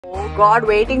God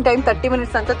waiting time 30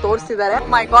 minutes ಅಂತ ತೋರಿಸಿದ್ದಾರೆ.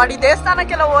 ಮೈ god, ಈ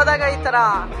ದೇವಸ್ಥಾನಕ್ಕೆಲ್ಲ ಹೋದಾಗ ಈ ತರ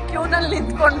ಕ್ಯೂ ನಲ್ಲಿ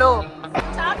ನಿಂತ್ಕೊಂಡು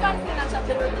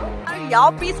ಯಾವ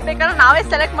ಪೀಸ್ ಬೇಕಾದ್ರೂ ನಾವೇ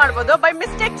ಸೆಲೆಕ್ಟ್ ಮಾಡ್ಬೋದು. ಬೈ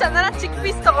ಮಿಸ್ಟೇಕ್ ಚಂದನ ಚಿಕ್ಕ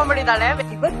ಪೀಸ್ ತಗೊಂಡ್ಬಿಟ್ಟಿದ್ದಾಳೆ.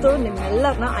 ಇವತ್ತು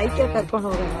ನಿಮ್ಮೆಲ್ಲರನ್ನ ಐಕ್ಯ ಕರ್ಕೊಂಡು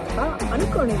ಹೋಗೋಣ ಅಂತ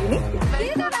ಅನ್ಕೊಂಡಿದೀನಿ.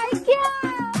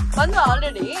 ಬಂದು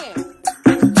already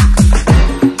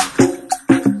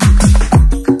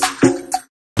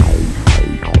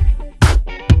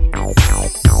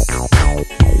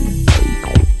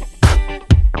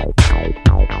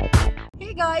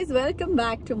welcome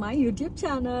back to my YouTube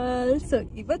channel. So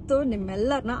ಇವತ್ತು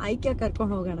ನಿಮ್ಮೆಲ್ಲರನ್ನ ಐಕ್ಯ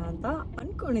ಕರ್ಕೊಂಡು ಹೋಗೋಣ ಅಂತ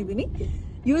ಅನ್ಕೊಂಡಿದೀನಿ.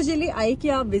 ಯೂಶಲಿ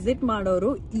ಐಕ್ಯ ವಿಸಿಟ್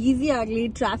ಮಾಡೋರು ಈಸಿ ಆಗ್ಲಿ,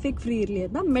 ಟ್ರಾಫಿಕ್ ಫ್ರೀ ಇರ್ಲಿ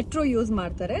ಅಂತ ಮೆಟ್ರೋ ಯೂಸ್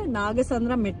ಮಾಡ್ತಾರೆ.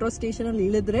 ನಾಗಸಂದ್ರ ಮೆಟ್ರೋ ಸ್ಟೇಷನ್ ಅಲ್ಲಿ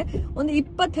ಇಳಿದ್ರೆ ಒಂದು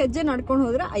 20 ಹೆಜ್ಜೆ ನಡ್ಕೊಂಡು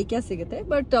ಹೋದ್ರೆ ಐಕ್ಯ ಸಿಗುತ್ತೆ.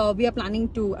 But we are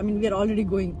planning to we are already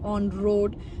going on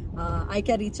road.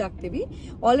 ಐಕ್ಯ ರೀಚ್ ಆಗ್ತೀವಿ.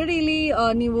 ಆಲ್ರೆಡಿ ಇಲ್ಲಿ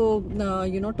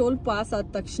ನೀವು ಟೋಲ್ ಪಾಸ್ ಆದ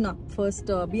ತಕ್ಷಣ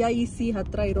ಫಸ್ಟ್ BIEC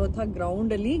ಹತ್ರ ಇರುವಂತಹ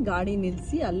ಗ್ರೌಂಡ್ ಅಲ್ಲಿ ಗಾಡಿ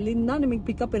ನಿಲ್ಸಿ ಅಲ್ಲಿಂದ ನಿಮಗೆ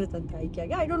ಪಿಕಪ್ ಇರುತ್ತಂತೆ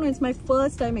ಐಕ್ಯಾಗೆ. I don't know, it's my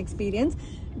first time experience.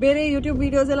 ಬೇರೆ ಯೂಟ್ಯೂಬ್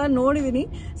ವಿಡಿಯೋಸ್ ಎಲ್ಲ ನೋಡಿದೀನಿ.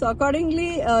 ಸೊ ಅಕಾರ್ಡಿಂಗ್ಲಿ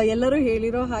ಎಲ್ಲರೂ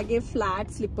ಹೇಳಿರೋ ಹಾಗೆ ಫ್ಲಾಟ್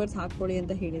ಸ್ಲಿಪ್ಪರ್ಸ್ ಹಾಕೊಳ್ಳಿ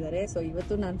ಅಂತ ಹೇಳಿದ್ದಾರೆ. ಸೊ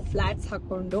ಇವತ್ತು ನಾನು ಫ್ಲಾಟ್ಸ್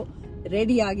ಹಾಕೊಂಡು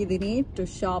ರೆಡಿ ಆಗಿದ್ದೀನಿ to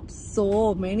shop so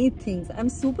many things. I am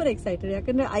super excited.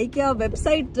 ಯಾಕಂದ್ರೆ ಐಕ್ಯ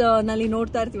ವೆಬ್ಸೈಟ್ ನಲ್ಲಿ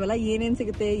ನೋಡ್ತಾ ಇರ್ತೀವಲ್ಲ ಏನೇನ್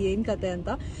ಸಿಗುತ್ತೆ ಏನ್ ಕತೆ ಅಂತ.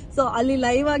 ಸೊ ಅಲ್ಲಿ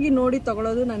ಲೈವ್ ಆಗಿ ನೋಡಿ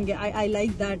ತಗೊಳ್ಳೋದು ನನಗೆ I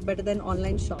like that better then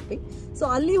online shopping. So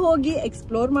ಅಲ್ಲಿ ಹೋಗಿ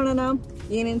ಎಕ್ಸ್ಪ್ಲೋರ್ ಮಾಡೋಣ,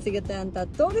 ಏನೇನ್ ಸಿಗುತ್ತೆ ಅಂತ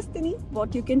ತೋರಿಸ್ತೀನಿ.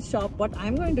 What you can shop, what I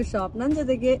am going to shop. ನನ್ನ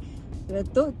ಜೊತೆಗೆ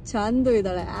ಇವತ್ತು ಚಂದು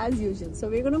ಇದ್ದಾಳೆ as usual. So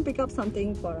we gonna pick up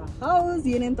something for a house.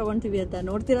 ಏನೇನ್ ತಗೊಂತೀವಿ ಅಂತ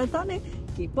ನೋಡ್ತೀರಾ ತಾನೆ?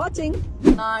 Keep watching.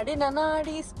 ನಾಡಿನ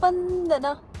ನಾಡಿ ಸ್ಪಂದನ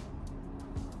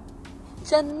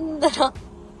ಚಂದನ.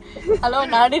 ಹಲೋ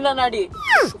ನಾಡಿನ ನಾಡಿ.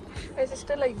 My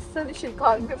sister like suddenly she'll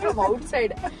call me from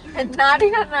outside. And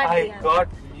ನಾಡಿನ ನಾಡಿ. I got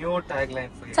new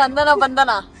tagline for you. ಚಂದನ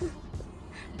ಬಂದನ.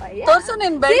 ತೋರ್ಸು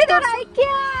ನಿನ್ ಬೆಲ್ಟ್.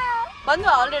 ಬಂದು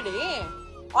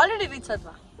ಆಲ್ರೆಡಿ ರೀಚ್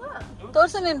ಆದ್ವಾ?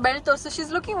 ತೋರ್ಸು ನಿನ್ ಬೆಲ್ಟ್ ತೋರ್ಸು. She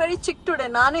is looking very check today.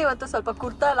 ನಾನೇ ಇವತ್ತು ಸ್ವಲ್ಪ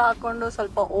ಕುರ್ತಾ ಎಲ್ಲ ಹಾಕೊಂಡು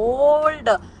ಸ್ವಲ್ಪ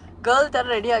ಓಲ್ಡ್ ಗರ್ಲ್ ತರ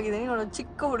ರೆಡಿ ಆಗಿದ್ದೀನಿ. ಇವಳು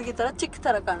ಚಿಕ್ಕ ಹುಡುಗಿ ತರ ಚಿಕ್ಕ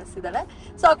ತರ ಕಾಣಿಸ್ತಿದ್ದಾಳೆ.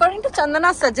 So according to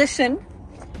Chandana suggestion,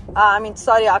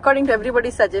 according to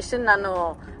everybody suggestion, ನಾನು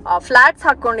flats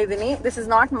ಹಾಕೊಂಡಿದೀನಿ. This is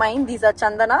not mine, these are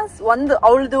ಚಂದನಾಸ್. ಒಂದು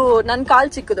ಅವಳದು ನನ್ ಕಾಲ್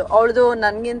ಚಿಕ್ಕದು, ಅವಳದು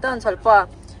ನನ್ಗಿಂತ ಒಂದ್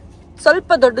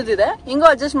ಸ್ವಲ್ಪ ದೊಡ್ಡದಿದೆ. ಹಿಂಗೋ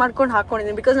ಅಡ್ಜಸ್ಟ್ ಮಾಡ್ಕೊಂಡು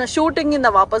ಹಾಕೊಂಡಿದೀನಿ ಬಿಕಾಸ್ ನಾನು ಶೂಟಿಂಗ್ ಇಂದ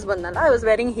ವಾಪಸ್ ಬಂದಲ್ಲ. I was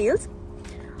wearing heels.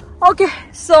 Okay,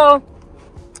 so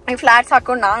ಈ ಫ್ಲಾಟ್ಸ್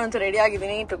ಹಾಕೊಂಡು ನಾನಂತೂ ರೆಡಿ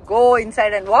ಆಗಿದ್ದೀನಿ to go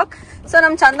inside and walk. So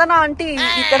ನಮ್ ಚಂದನ ಆಂಟಿ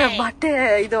ಈ ತರ ಬಟ್ಟೆ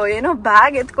ಇದು ಏನೋ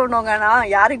ಬ್ಯಾಗ್ ಎತ್ಕೊಂಡು ಹೋಗೋಣ,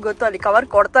 ಯಾರಿಗ್ ಗೊತ್ತು ಅಲ್ಲಿ ಕವರ್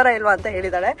ಕೊಡ್ತಾರ ಇಲ್ವಾ ಅಂತ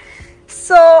ಹೇಳಿದಾಳೆ.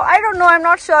 So I don't know, I am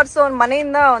not sure. So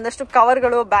ಮನೆಯಿಂದ ಒಂದಷ್ಟು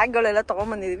ಕವರ್ಗಳು ಬ್ಯಾಗ್ಗಳೆಲ್ಲ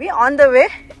ತಗೊಂಡ್ಬಂದಿದೀವಿ. ಆನ್ ದ ವೇ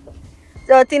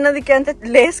ತಿನ್ನೋದಕ್ಕೆ ಅಂತ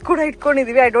ಲೇಸ್ ಕೂಡ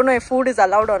ಇಟ್ಕೊಂಡಿದೀವಿ. I don't know if food is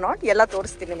allowed R not. ಎಲ್ಲ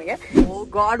ತೋರಿಸ್ತೀನಿ ನಿಮಗೆ. ಓ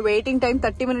ಗಾಡ್, ವೇಟಿಂಗ್ ಟೈಮ್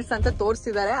 30 minutes ಅಂತ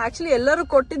ತೋರಿಸಿದ್ದಾರೆ. ಆಕ್ಚುಲಿ ಎಲ್ಲರೂ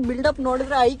ಕೊಟ್ಟಿದ್ ಬಿಲ್ಡಪ್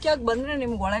ನೋಡಿದ್ರೆ ಐಕ್ಯಾಗ್ ಬಂದ್ರೆ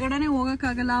ನಿಮ್ಗೆ ಒಳಗಡೆನೆ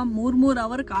ಹೋಗಕ್ಕಾಗಲ್ಲ, 3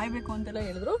 ಅವರ್ ಕಾಯ್ಬೇಕು ಅಂತೆಲ್ಲ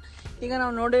ಹೇಳಿದ್ರು. ಈಗ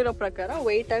ನಾವು ನೋಡಿರೋ ಪ್ರಕಾರ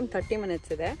ವೇಟ್ ಟೈಮ್ 30 minutes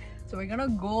ಇದೆ. So we gonna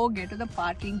go get to the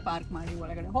park ಮಾಡಿ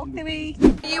ಒಳಗಡೆ ಹೋಗ್ತೀವಿ.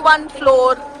 ಈ 1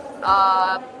 floor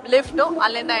ಲಿಫ್ಟ್,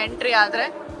 ಅಲ್ಲಿಂದ ಎಂಟ್ರಿ ಆದ್ರೆ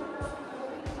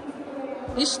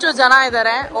ಇಷ್ಟು ಜನ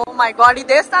ಇದಾರೆ. ಓ ಮೈ ಗಾಡ್, ಈ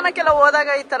ದೇವಸ್ಥಾನಕ್ಕೆಲ್ಲ ಹೋದಾಗ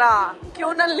ಈ ತರ ಕ್ಯೂ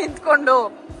ನಲ್ಲಿ ನಿಂತ್ಕೊಂಡು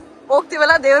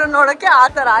ಹೋಗ್ತಿವಲ್ಲ ದೇವ್ರ ನೋಡಕ್ಕೆ, ಆ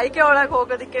ತರ ಐಕ್ಯ ಒಳಗೆ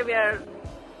ಹೋಗೋದಕ್ಕೆ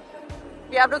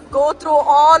we have to go through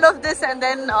all of this and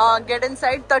then get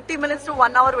inside. 30 minutes to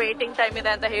 1 hour waiting time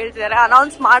ಇದೆ ಅಂತ ಹೇಳ್ತಿದ್ದಾರೆ,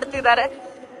 ಅನೌನ್ಸ್ ಮಾಡ್ತಿದ್ದಾರೆ.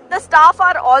 The staff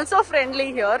are also friendly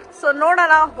here. So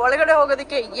ನೋಡೋಣ ಒಳಗಡೆ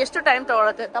ಹೋಗೋದಕ್ಕೆ ಎಷ್ಟು ಟೈಮ್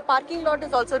ತಗೊಳುತ್ತೆ ಅಂತ. Parking lot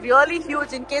is also really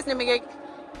huge. In case ನಿಮಗೆ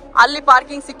ಅಲ್ಲಿ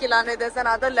ಪಾರ್ಕಿಂಗ್ ಸಿಕ್ಕಿಲ್ಲ ಅಂದ್ರೆ there's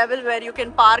another level where you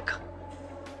can park.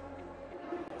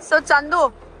 So Chandu,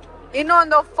 ಇನ್ನು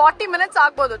ಒಂದು 40 minutes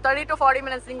ಆಗ್ಬೋದು, 30 to 40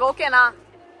 minutes. ನಿಂಗೆ ಓಕೆನಾ?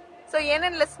 ಸೊ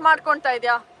ಏನೇನ್ ಲಿಸ್ಟ್ ಮಾಡ್ಕೊಂತಾ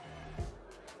ಇದ್ಯಾ?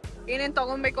 ಏನೇನ್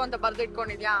ತಗೊಬೇಕು ಅಂತ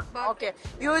ಬರ್ದಿಟ್ಕೊಂಡಿದ್ಯಾ? ಓಕೆ.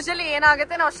 ಯೂಶಲಿ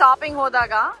ಏನಾಗುತ್ತೆ, ನಾವು ಶಾಪಿಂಗ್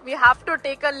ಹೋದಾಗ we have to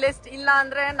take a list. ಇಲ್ಲ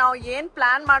ಅಂದ್ರೆ ನಾವು ಏನ್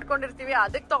ಪ್ಲಾನ್ ಮಾಡ್ಕೊಂಡಿರ್ತೀವಿ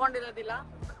ಅದಕ್ಕೆ ತಗೊಂಡಿರೋದಿಲ್ಲ,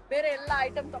 ಬೇರೆ ಎಲ್ಲ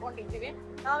ಐಟಮ್ ತಗೊಂಡಿರ್ತೀವಿ.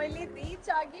 ನಾವ್ ಇಲ್ಲಿ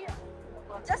ರೀಚ್ ಆಗಿ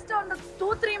ಜಸ್ಟ್ ಒಂದು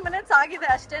 2-3 minutes ಆಗಿದೆ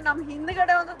ಅಷ್ಟೇ. ನಮ್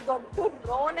ಹಿಂದ್ಗಡೆ ಒಂದು ದೊಡ್ಡ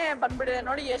ರೋನೆ ಬಂದ್ಬಿಟ್ಟಿದೆ.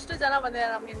 ನೋಡಿ ಎಷ್ಟು ಜನ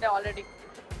ಬಂದಿದ್ದಾರೆ ನಮ್ ಹಿಂದೆ already.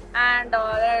 And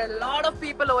there are a lot of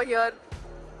people over here.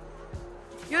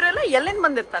 ಇವರೆಲ್ಲ ಎಲ್ಲಿಂದ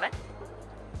ಬಂದಿರ್ತಾರೆ?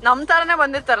 ನಮ್ ತರನೇ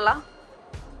ಬಂದಿರ್ತಾರಲ್ಲ,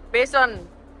 based on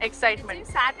excitement.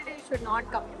 Saturday should not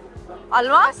come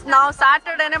ಅಲ್ವಾ? ನಾವು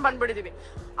ಸ್ಯಾಟರ್ಡೇನೆ ಬಂದ್ಬಿಟ್ಟಿದೀವಿ.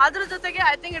 ಅದ್ರ ಜೊತೆಗೆ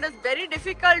I think it is very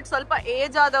difficult. ಸ್ವಲ್ಪ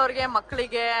ಏಜ್ ಆದವ್ರಿಗೆ,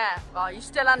 ಮಕ್ಕಳಿಗೆ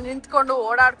ಇಷ್ಟೆಲ್ಲ ನಿಂತ್ಕೊಂಡು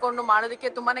ಓಡಾಡ್ಕೊಂಡು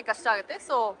ಮಾಡೋದಕ್ಕೆ ತುಂಬಾನೇ ಕಷ್ಟ ಆಗುತ್ತೆ.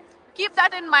 So keep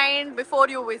that in mind before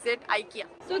you visit IKEA.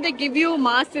 So they give you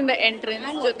mask in the entrance.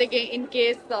 ಜೊತೆಗೆ in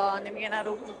case ನಿಮ್ಗೆ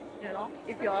ಏನಾದ್ರು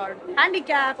if you are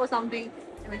handicap or something,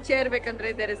 chair ಬೇಕಂದ್ರೆ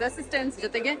there is assistance.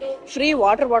 ಜೊತೆಗೆ ಫ್ರೀ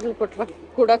ವಾಟರ್ ಬಾಟಲ್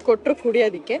ಕೊಟ್ರು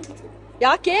ಕುಡಿಯೋದಿಕ್ಕೆ.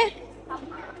 ಯಾಕೆ?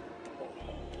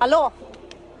 Hello,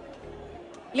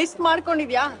 list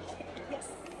ಮಾಡ್ಕೊಂಡಿದ್ಯಾ?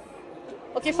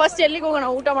 Okay first ಎಲ್ಲಿಗೆ ಹೋಗೋಣ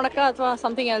ಊಟ ಮಾಡಕ ಅಥವಾ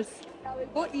something else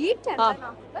Go eat and then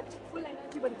after that full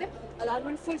energy ಬರುತ್ತೆ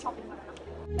ಅದಾದ್ಮೇಲೆ full shopping ಮಾಡೋಣ.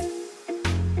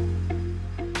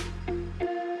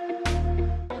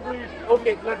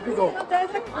 Okay, let's go.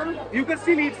 You can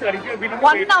still eat, sir. If you've been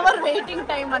 1 hour waiting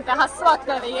time ಅಂತ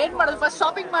ಹಸ್ವಾಗ್ತದೆ ಏನ್ ಮಾಡೋದು ಫಸ್ಟ್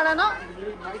ಶಾಪಿಂಗ್ ಮಾಡೋಣ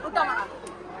ಊಟ ಮಾಡೋಣ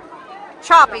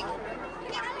shopping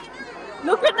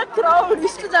look at the crowd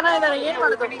ಇಷ್ಟು ಜನ ಇದಾರೆ ಏನ್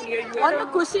ಮಾಡೋದು ಒಂದು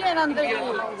ಖುಷಿ ಏನಂದ್ರೆ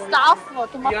ಸ್ಟಾಫ್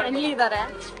ತುಂಬಾ ಫ್ರೆಂಡ್ಲಿ ಇದಾರೆ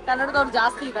ಕನ್ನಡದವ್ರು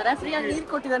ಜಾಸ್ತಿ ಇದಾರೆ ಫ್ರೀ ಆಗಿ ನೀರ್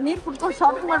ಕೊಟ್ಟಿದ್ದಾರೆ ನೀರ್ ಕುಡ್ಕೊಂಡು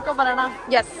ಶಾಪಿಂಗ್ ಮಾಡ್ಕೊ ಬರೋಣ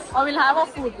S I will have a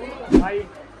food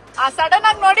sudden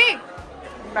ಆಗಿ ನೋಡಿ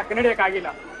ಕನ್ನಡಕ್ಕಾಗಿಲ್ಲ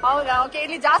ಹೌದಾ ಓಕೆ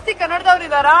ಇಲ್ಲಿ ಜಾಸ್ತಿ ಕನ್ನಡದವ್ರು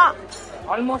ಇದಾರಾ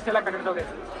ಆಲ್ಮೋಸ್ಟ್ ಎಲ್ಲ ಕನ್ನಡದವ್ರೆ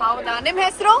ಹೌದಾ ನಿಮ್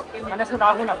ಹೆಸರು ನನ್ನ ಹೆಸರು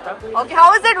ರಾಹುಲ್ ಅಂತ okay how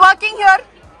is it working here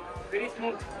very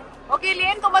smooth okay ಇಲ್ಲಿ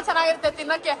ಏನ್ ತುಂಬಾ ಚೆನ್ನಾಗಿರುತ್ತೆ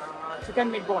ತಿನ್ನಕ್ಕೆ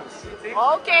chicken meet balls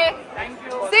okay thank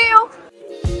you see you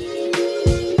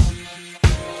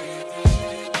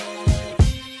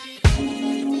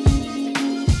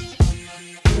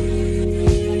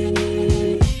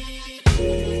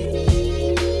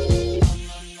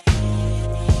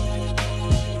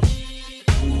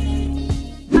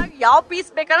ಯಾವ ಪೀಸ್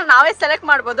ಬೇಕಾದ್ರೆ ನಾವೇ ಸೆಲೆಕ್ಟ್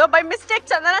ಮಾಡ್ಬೋದು ಬೈ ಮಿಸ್ಟೇಕ್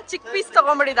ಚಂದನ ಚಿಕ್ಕ piece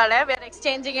ತಗೊಂಡ್ಬಿಟ್ಟಿದ್ದಾಳೆ we are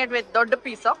exchanging it with ದೊಡ್ಡ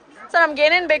ಪೀಸ್ ಸೊ ನಮ್ಗೆ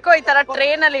ಏನೇನ್ ಬೇಕೋ ಈ ತರ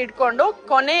ಟ್ರೇನ್ ಅಲ್ಲಿ ಇಟ್ಕೊಂಡು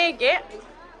ಕೊನೆಗೆ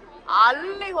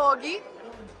ಅಲ್ಲಿ ಹೋಗಿ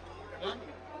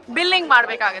ಬಿಲ್ಲಿಂಗ್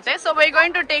ಮಾಡ್ಬೇಕಾಗುತ್ತೆ so we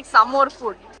going to take some more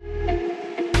food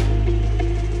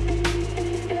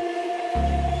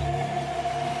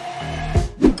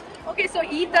okay so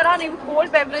ಈ ತರ ನೀವು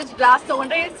ಕೋಲ್ಡ್ ಬೆವರೇಜ್ ಗ್ಲಾಸ್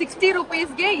ತಗೊಂಡ್ರೆ 60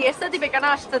 rupeesಗೆ ಎಷ್ಟು ಸತಿ ಬೇಕಾನ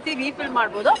ಅಷ್ಟು ಸತಿ ರೀಫಿಲ್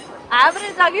ಮಾಡ್ಬೋದು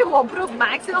ಆವರೇಜ್ ಆಗಿ ಒಬ್ರು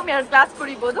ಮ್ಯಾಕ್ಸಿಮಮ್ 2 ಗ್ಲಾಸ್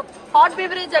ಕುಡಿಬಹುದು ಹಾಟ್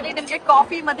ಬೆವರೇಜ್ ಅಲ್ಲಿ ನಿಮ್ಗೆ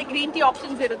ಕಾಫಿ ಮತ್ತೆ ಗ್ರೀನ್ ಟೀ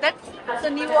ಆಪ್ಷನ್ಸ್ ಇರುತ್ತೆ ಸೊ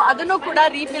ನೀವು ಅದನ್ನು ಕೂಡ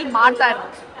ರೀಫಿಲ್ ಮಾಡ್ತಾ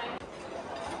ಇರ್ಬೋದು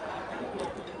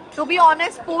to be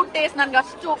honest food taste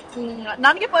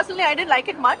ನನಗೆ personally I did like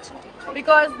it much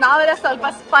because ನಾವೆಲ್ಲ ಸ್ವಲ್ಪ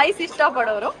ಸ್ಪೈಸ್ ಇಷ್ಟ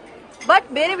ಪಡೋರು ಬಟ್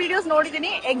ಬೇರೆ ವಿಡಿಯೋಸ್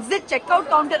ನೋಡಿದೀನಿ ಎಕ್ಸಿಟ್ ಚೆಕ್ಔಟ್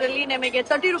ಕೌಂಟರ್ ಅಲ್ಲಿ ನಿಮಗೆ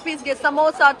 30 rupeesಗೆ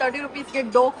ಸಮೋಸ 30 rupeesಗೆ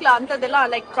ಡೋಕ್ಲಾ ಅಂತದೆಲ್ಲ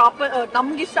ಲೈಕ್ ಪ್ರಾಪರ್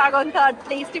ನಮ್ಗೆ ಇಷ್ಟ ಆಗುವಂತ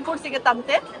tasty food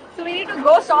ಸಿಗುತ್ತಂತೆ so we need to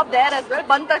go shop there as well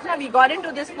ಬಂದ ತಕ್ಷಣ we got in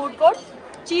to this food court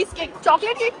cheese cake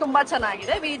chocolate cake ತುಂಬಾ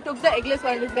ಚೆನ್ನಾಗಿದೆ we took the eggless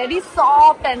one is very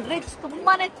soft and rich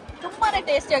ತುಂಬಾನೇ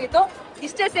tasty ಆಗಿತ್ತು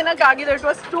ಇಷ್ಟೇ ತಿನ್ನಕ್ ಆಗಿದ್ದು it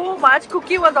was too much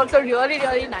Kuki was also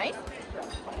really nice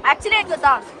actually ಏನ್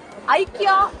ಗೊತ್ತಾ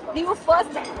IKEA ನೀವು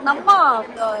ಫಸ್ಟ್ ನಮ್ಮ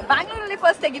ಬ್ಯಾಂಗ್ಳೂರಲ್ಲಿ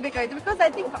first ತೆಗಿಬೇಕಾಯ್ತು because I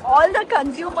think all the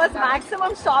consumers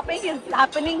maximum shopping is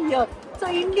happening here so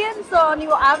Indians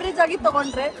ನೀವು ಆವರೇಜ್ ಆಗಿ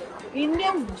ತಗೊಂಡ್ರೆ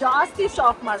ಇಂಡಿಯನ್ಸ್ ಜಾಸ್ತಿ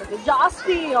ಶಾಪ್ ಮಾಡೋದು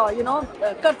ಜಾಸ್ತಿ ಯುನೋ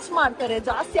ಖರ್ಚು ಮಾಡ್ತಾರೆ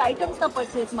ಜಾಸ್ತಿ ಐಟಮ್ಸ್ ನ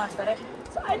ಪರ್ಚೇಸ್ ಮಾಡ್ತಾರೆ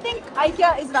so I think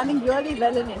IKEA is running really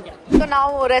well in India so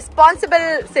ನಾವು ರೆಸ್ಪಾನ್ಸಿಬಲ್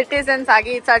ಸಿಟಿಸನ್ಸ್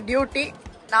ಆಗಿ ಇಟ್ಸ್ ಆರ್ ಡ್ಯೂಟಿ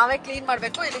ನಾವೇ ಕ್ಲೀನ್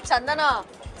ಮಾಡ್ಬೇಕು ಇಲ್ಲಿ ಚಂದನ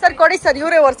ಸರ್ ಕೊಡಿ ಸರ್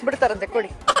ಇವರೇ ಒರೆಸ್ಬಿಡ್ತಾರಂತೆ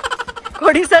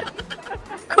ಕೊಡಿ ಸರ್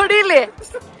ಕೊಡಿಲಿ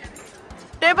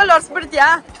ಟೇಬಲ್ ಒರೆಸ್ಬಿಡ್ತೀಯಾ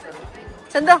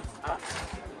ಚಂದ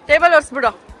ಟೇಬಲ್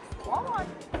ಒರೆಸ್ಬಿಡು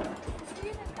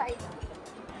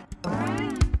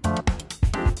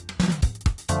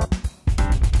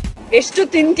ಎಷ್ಟು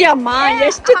ತಿಂತೀಯಮ್ಮ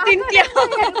ಎಷ್ಟು ತಿಂತೀಯ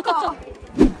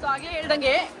ಸೊ ಹಾಗೆ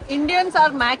ಹೇಳ್ದಂಗೆ Indians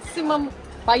are maximum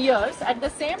buyers at the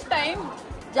same time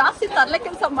ಜಾಸ್ತಿ ತರಲೆ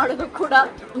ಕೆಲಸ ಮಾಡೋದು ಕೂಡ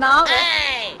ನಾವು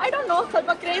ಐ ಡೋಂಟ್ ನೋ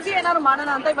ಸ್ವಲ್ಪ ಕ್ರೇಜಿ ಏನಾದ್ರು ಮಾಡೋಣ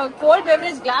ಅಂತ ಇವಾಗ ಕೋಲ್ಡ್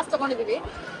ಬೆವರೇಜ್ ಗ್ಲಾಸ್ ತಗೊಂಡಿದೀವಿ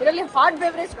ಇದರಲ್ಲಿ ಹಾಟ್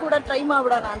ಬೆವರೇಜ್ ಕೂಡ ಟ್ರೈ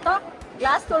ಮಾಡ್ಬಿಡೋಣ ಅಂತ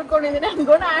glass ತೊಳ್ಕೊಂಡಿದ್ದೀನಿ I am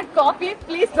gonna add coffee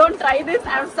please don't try this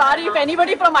I am sorry if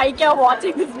anybody from IKEA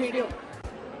watching this video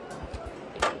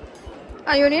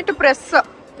You need to press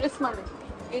ಮಾಡಿ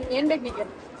ಏನ್ ಬೇಕು ನಿಮಗೆ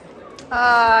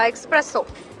espresso.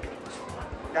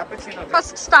 Cappuccino.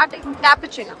 First starting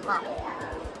cappuccino.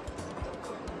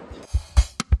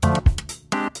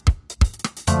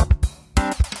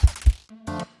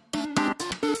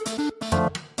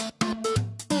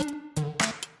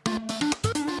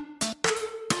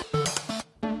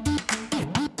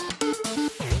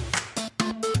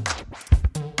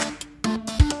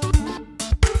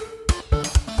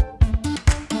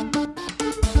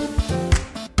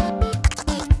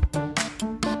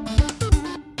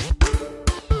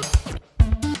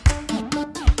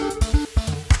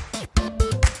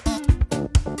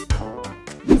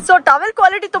 So towel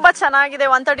quality ತುಂಬಾ ಚೆನ್ನಾಗಿದೆ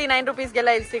 139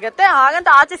 rupeesಗೆಲ್ಲ ಇಲ್ಲಿ ಸಿಗುತ್ತೆ ಹಾಗಂತ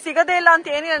ಆಚೆ ಸಿಗದೇ ಇಲ್ಲ ಅಂತ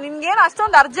ಏನಿಲ್ಲ ನಿನ್ಗೇನು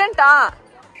ಅಷ್ಟೊಂದು ಅರ್ಜೆಂಟಾ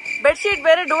ಬೆಡ್ಶೀಟ್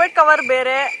ಬೇರೆ ಡುವೆಟ್ ಕವರ್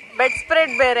ಬೇರೆ ಬೆಡ್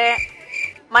ಸ್ಪ್ರೆಡ್ ಬೇರೆ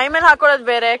ಮೈ ಮೇಲೆ ಹಾಕೊಳ್ಳೋದು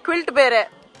ಬೇರೆ ಕ್ವಿಲ್ಟ್ ಬೇರೆ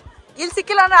ಇಲ್ಲಿ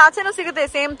ಸಿಕ್ಕಿಲ್ಲ ಅಂದ್ರೆ ಆಚೆನೂ ಸಿಗುತ್ತೆ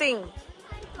ಸೇಮ್ ಥಿಂಗ್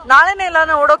ನಾಳೆನೇ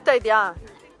ಎಲ್ಲ ಓಡೋಗ್ತಾ ಇದ್ಯಾ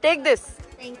ಟೇಕ್ ದಿಸ್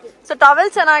ಸೊ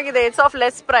ಟವೆಲ್ ಚೆನ್ನಾಗಿದೆ ಇಟ್ಸ್ ಆಫ್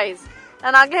ಲೆಸ್ ಪ್ರೈಸ್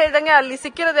ನಾನು ಆಗ್ಲೇ ಹೇಳ್ದಂಗೆ ಅಲ್ಲಿ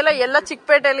ಸಿಕ್ಕಿರೋದೆಲ್ಲ ಎಲ್ಲ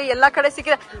ಚಿಕ್ಕಪೇಟೆಯಲ್ಲಿ ಎಲ್ಲಾ ಕಡೆ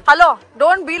ಸಿಕ್ಕಿದೆ hello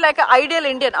don't be like ideal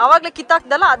Indian ಅವಾಗ್ಲೇ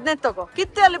ಕಿತ್ತಾಕ್ದಲ್ಲ ಅದನ್ನೇ ತಗೋ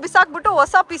ಕಿತ್ತೆ ಅಲ್ಲಿ ಬಿಸಾಕ್ಬಿಟ್ಟು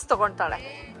ಹೊಸ ಪೀಸ್ ತಗೊಂತಾಳೆ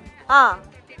ಹಾ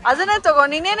ಅದನ್ನೇ ತಗೋ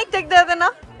ನೀನೇನಿಗೆ ತೆಗ್ದೆ ಅದನ್ನ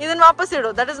ಇದನ್ನ ವಾಪಸ್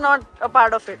ಇಡು that is not a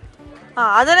part of it ಹಾ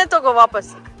ಅದನ್ನೇ ತಗೋ ವಾಪಸ್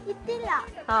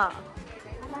ಹಾ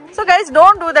so guys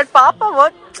don't do that ಪಾಪ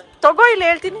ವರ್ಕ್ ತಗೋ ಇಲ್ಲಿ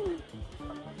ಹೇಳ್ತೀನಿ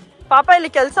ಪಾಪ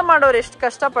ಇಲ್ಲಿ ಕೆಲಸ ಮಾಡೋರು ಎಷ್ಟು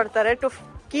ಕಷ್ಟ ಪಡ್ತಾರೆ to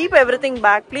keep everything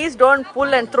back. Please don't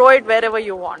full and throw it where ever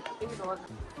you want.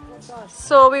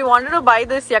 So we wanted to buy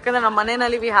this yakandre ನಮ್ಮ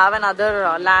ಮನೆಯಲ್ಲಿ we have another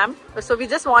lamp, so we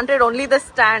just wanted only the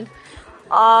stand.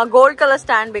 Gold color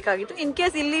stand ಬೇಕಾಗಿತ್ತು. In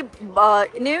case ಇಲ್ಲಿ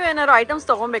ನೀವು ಏನಾದ್ರು items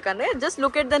ತಗೊಬೇಕಂದ್ರೆ just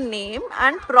look at the name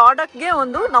and product ಗೆ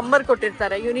ಒಂದು number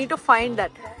ಕೊಟ್ಟಿರ್ತಾರೆ. You need to find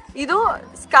that. ಇದು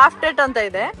ಸ್ಕಾಫ್ಟೆಟ್ ಅಂತ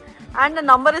ಇದೆ and the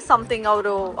number is something.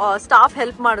 ಅವರು ಸ್ಟಾಫ್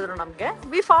ಹೆಲ್ಪ್ ಮಾಡಿದ್ರು ನಮಗೆ.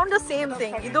 We found the same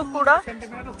thing. ಇದು ಕೂಡ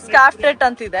ಸ್ಕಾಫ್ಟೆಟ್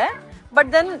ಅಂತ ಇದೆ. But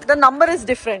then the number is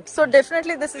different, so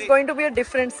definitely this is going to be a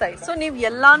different size. So ನೀವು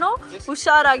ಎಲ್ಲಾನು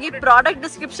ಹುಷಾರಾಗಿ ಪ್ರಾಡಕ್ಟ್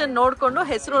ಡಿಸ್ಕ್ರಿಪ್ಷನ್ ನೋಡ್ಕೊಂಡು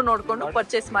ಹೆಸರು ನೋಡ್ಕೊಂಡು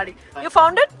ಪರ್ಚೇಸ್ ಮಾಡಿ. You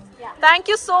found it? Yeah. Thank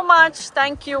you so much.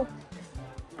 Thank you.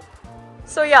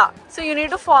 So yeah, so you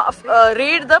need to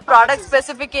read the product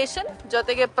specification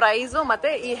ಜೊತೆಗೆ price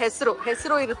ಮತ್ತೆ ಈ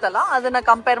ಹೆಸರು ಇರುತ್ತಲ್ಲ ಅದನ್ನ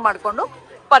ಕಂಪೇರ್ ಮಾಡ್ಕೊಂಡು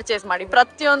ಪರ್ಚೇಸ್ ಮಾಡಿ.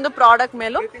 ಪ್ರತಿಯೊಂದು ಪ್ರಾಡಕ್ಟ್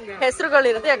ಮೇಲೂ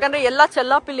ಹೆಸರುಗಳಿರುತ್ತೆ, ಯಾಕಂದ್ರೆ ಎಲ್ಲ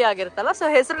ಚೆಲ್ಲಾಪಿಲ್ಲಿ ಆಗಿರುತ್ತಲ್ಲ. ಸೊ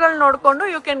ಹೆಸರುಗಳು ನೋಡ್ಕೊಂಡು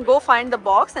you can go find the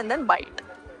box and then by it.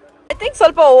 I think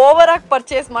ಸ್ವಲ್ಪ ಓವರ್ ಆಗಿ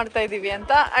ಪರ್ಚೇಸ್ ಮಾಡ್ತಾ ಇದೀವಿ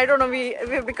ಅಂತ. I don't know, we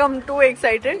become too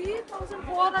excited.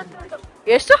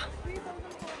 ಎಷ್ಟು?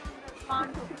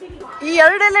 ಈ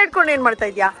ಎರಡೆಲ್ಲ ಇಟ್ಕೊಂಡು ಏನ್ ಮಾಡ್ತಾ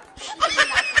ಇದ್ಯಾ?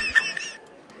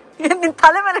 ನಿನ್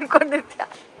ತಲೆ ಮೇಲೆ ಇಟ್ಕೊಂಡಿರ್ತೀಯ?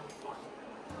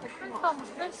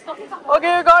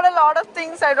 Okay, we got a lot of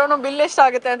things. I don't know bill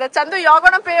ಎಷ್ಟಾಗುತ್ತೆ ಅಂತ. Chandu you're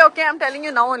gonna pay, okay? I'm telling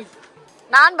you now only.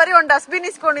 ನಾನ್ ಬರೀ ಒಂದು ಡಸ್ಟ್ಬಿನ್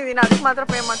ಇಸ್ಕೊಂಡಿದ್ದೀನಿ, ಅದಕ್ಕೆ ಮಾತ್ರ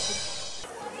ಪೇ ಮಾಡ್ತೀನಿ.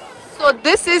 So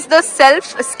this is the self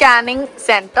scanning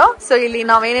center. So ಇಲ್ಲಿ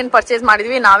ನಾವೇನೇನ್ ಪರ್ಚೇಸ್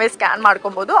ಮಾಡಿದ್ವಿ ನಾವೇ ಸ್ಕ್ಯಾನ್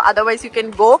ಮಾಡ್ಕೊಬಹುದು. ಅದರ್ವೈಸ್ ಯು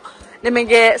ಕ್ಯಾನ್ ಗೋ,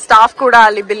 ನಿಮಗೆ ಸ್ಟಾಫ್ ಕೂಡ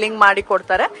ಅಲ್ಲಿ ಬಿಲ್ಲಿಂಗ್ ಮಾಡಿ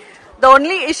ಕೊಡ್ತಾರೆ. The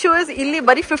only issue is ಇಲ್ಲಿ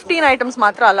ಬರೀ 15 items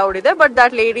ಮಾತ್ರ ಅಲೌಡ್ ಇದೆ. But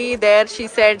that lady there, she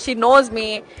said she knows me.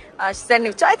 She said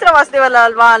ನೀವು ಚೈತ್ರ ವಾಸುದೇವನ್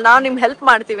ಅಲ್ವಾ, ನಾವು ನಿಮ್ಗೆ ಹೆಲ್ಪ್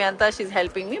ಮಾಡ್ತೀವಿ ಅಂತ. She is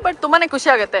helping me. But ತುಂಬಾನೇ ಖುಷಿ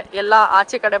ಆಗುತ್ತೆ ಎಲ್ಲ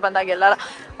ಆಚೆ ಕಡೆ ಬಂದಾಗ ಎಲ್ಲ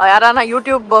ಯಾರನ್ನ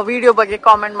ಯೂಟ್ಯೂಬ್ ವಿಡಿಯೋ ಬಗ್ಗೆ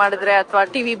ಕಾಮೆಂಟ್ ಮಾಡಿದ್ರೆ ಅಥವಾ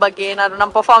ಟಿವಿ ಬಗ್ಗೆ ಏನಾದ್ರು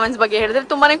ನಮ್ಮ ಪರ್ಫಾರ್ಮೆನ್ಸ್ ಬಗ್ಗೆ ಹೇಳಿದ್ರೆ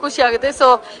ತುಂಬಾನೇ ಖುಷಿ ಆಗುತ್ತೆ. So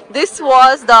this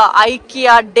was the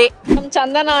IKEA day. ನಮ್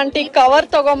ಚಂದನ ಆಂಟಿ ಕವರ್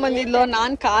ತಗೊಂಡ್ಬಂದಿದ್ಲು,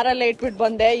 ನಾನ್ ಕಾರಲ್ಲೇ ಇಟ್ಬಿಟ್ಟು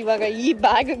ಬಂದೆ. ಇವಾಗ ಈ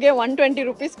ಬ್ಯಾಗ್ಗೆ 120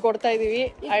 ರೂಪೀಸ್ ಕೊಡ್ತಾ ಇದೀವಿ.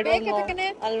 ಐ ಡೋಂಟ್ ನೋ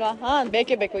ಅಲ್ವಾ? ಹಾ,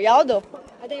 ಬೇಕೇ ಬೇಕು. ಯಾವ್ದು?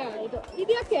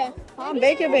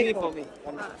 ಬೇಕೇ ಬೇಕು.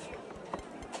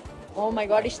 ಓ ಮೈ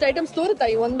ಗಾಡ್, ಇಷ್ಟು ಐಟಮ್ಸ್ ತೋರುತ್ತಾ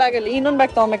ಈ ಒಂದ್ ಬ್ಯಾಗ್ ಅಲ್ಲಿ? ಇನ್ನೊಂದ್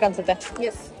ಬ್ಯಾಗ್ ತಗೋಬೇಕು ಅನ್ಸುತ್ತೆ.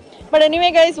 But anyway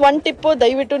guys, one tip,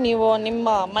 ದಯವಿಟ್ಟು ನೀವು ನಿಮ್ಮ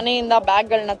ಮನೆಯಿಂದ ಬ್ಯಾಗ್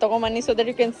ಗಳನ್ನ ತಗೊಂಬನ್ನಿ, so that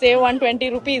you can save 120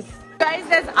 rupees. Guys,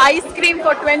 there's ice cream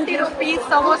for 20 rupees,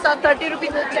 samosa 30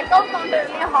 rupees. Checkout counter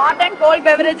ಅಲ್ಲಿ hot and cold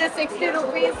beverages 60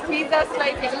 rupees, pizza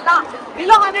slice ಎಲ್ಲ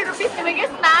below 100 rupees ನಿಮಗೆ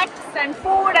snacks and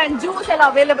food and juice ಎಲ್ಲ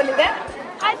available ಇದೆ.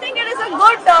 I think it is a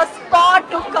good spot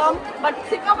to come, but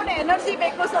ಸಿಕ್ಕಾಪಟ್ಟೆ energy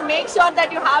ಬೇಕು. So make sure that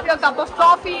you have your cup of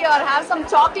coffee or have some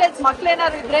chocolates.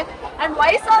 ಮಕ್ಕಳೇನಾದ್ರು ಇದ್ರೆ and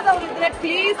ವಯಸ್ಸಾದವ್ರು ಇದ್ರೆ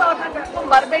please ಅವ್ರನ್ನ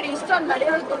ಕರ್ಕೊಂಡ್ ಬರಬೇಡಿ. ಇಷ್ಟೊಂದು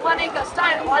ನಡೆಯೋದು ತುಂಬಾನೇ ಕಷ್ಟ.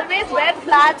 And always wear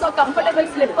flats or comfortable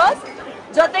slippers.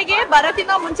 ಜೊತೆಗೆ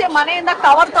ಬರೋಕ್ಕಿಂತ ಮುಂಚೆ ಮನೆಯಿಂದ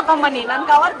ಕವರ್ ತಗೊಂಬನ್ನಿ. ನಾನು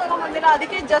ಕವರ್ ತಗೊಂಬಂದಿಲ್ಲ,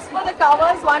 ಅದಕ್ಕೆ just for the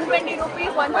covers 120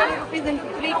 rupees in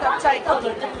free ಖರ್ಚಾಯ್ತು.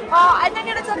 I think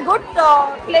it is a good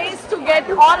place to get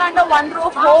all under one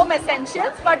roof home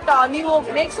essentials. But ನೀವು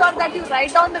make sure that you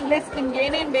write down the list ನಿಮ್ಗೆ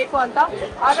ಏನೇನ್ ಬೇಕು ಅಂತ.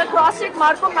 ಆಗ cross check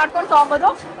ಮಾಡ್ಕೊಂಡು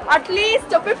ತಗೋಬೋದು. At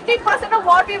least 50% of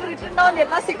what we've written down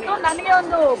ಎಲ್ಲ ಸಿಕ್ತು. ನನಗೆ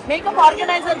ಒಂದು ಮೇಕಪ್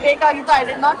ಆರ್ಗನೈಸರ್ ಬೇಕಾಗಿತ್ತು. I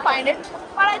did not find it,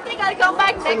 but I think I'll come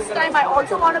back next time. I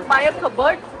also want to buy a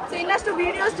cupboard. So ಇನ್ನಷ್ಟು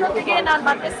videos ಜೊತೆಗೆ ನಾನು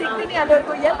ಮತ್ತೆ ಸಿಗ್ತೀನಿ.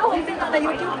 ಅಲ್ಲಿವರೆಗೂ ಎಲ್ಲ ಹೋಗ್ತೀನಿ ನನ್ನ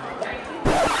YouTube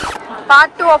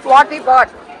part 2 of what we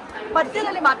bought.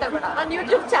 ಮಧ್ಯದಲ್ಲಿ ಮಾತಾಡೋಣ. ನನ್ನ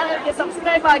ಯೂಟ್ಯೂಬ್ ಚಾನಲ್ಗೆ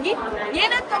ಸಬ್ಸ್ಕ್ರೈಬ್ ಆಗಿ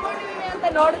ಏನೇನು ತಗೊಂಡಿದ್ದೀನಿ ಅಂತ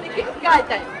ನೋಡೋದಕ್ಕೆ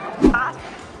ಕಾಯ್ತಾ ಇದ್ದೀನಿ.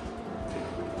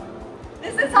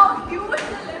 This is how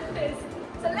beautiful the lift is.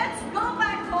 So let's go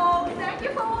back home. Thank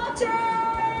you for watching.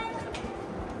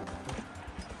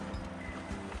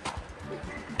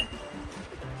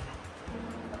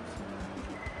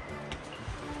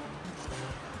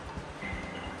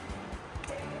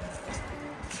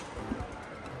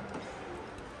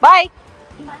 Bye.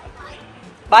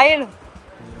 Bye.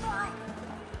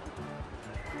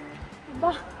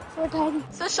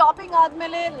 So shopping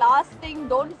ಆದ್ಮೇಲೆ last thing,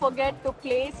 don't forget to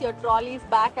place your trolleys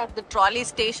back at the trolley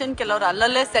station. ಕೆಲವರು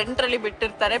ಅಲ್ಲಲ್ಲೇ ಸೆಂಟ್ರಲ್ಲಿ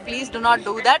ಬಿಟ್ಟಿರ್ತಾರೆ. Please do not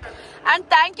do that. And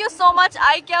thank you so much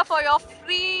IKEA for your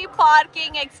free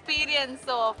parking experience.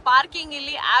 So parking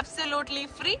ಇಲ್ಲಿ absolutely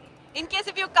free. In case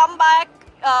if you come back,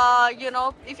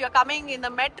 if you're coming in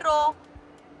the metro,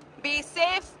 be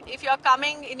safe. If you're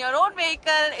coming in your own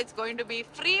vehicle, it's going to be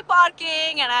free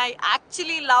parking, and I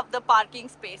actually love the parking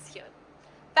space here.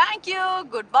 Thank you.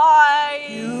 Goodbye.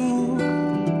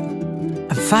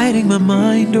 I'm fighting my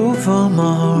mind over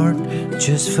my heart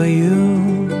just for you.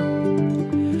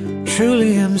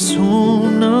 Truly I'm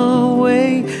sworn away.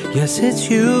 Yes, it's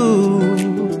you.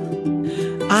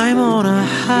 I'm on a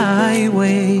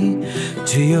highway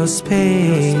to your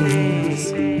space.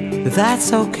 That's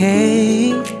okay.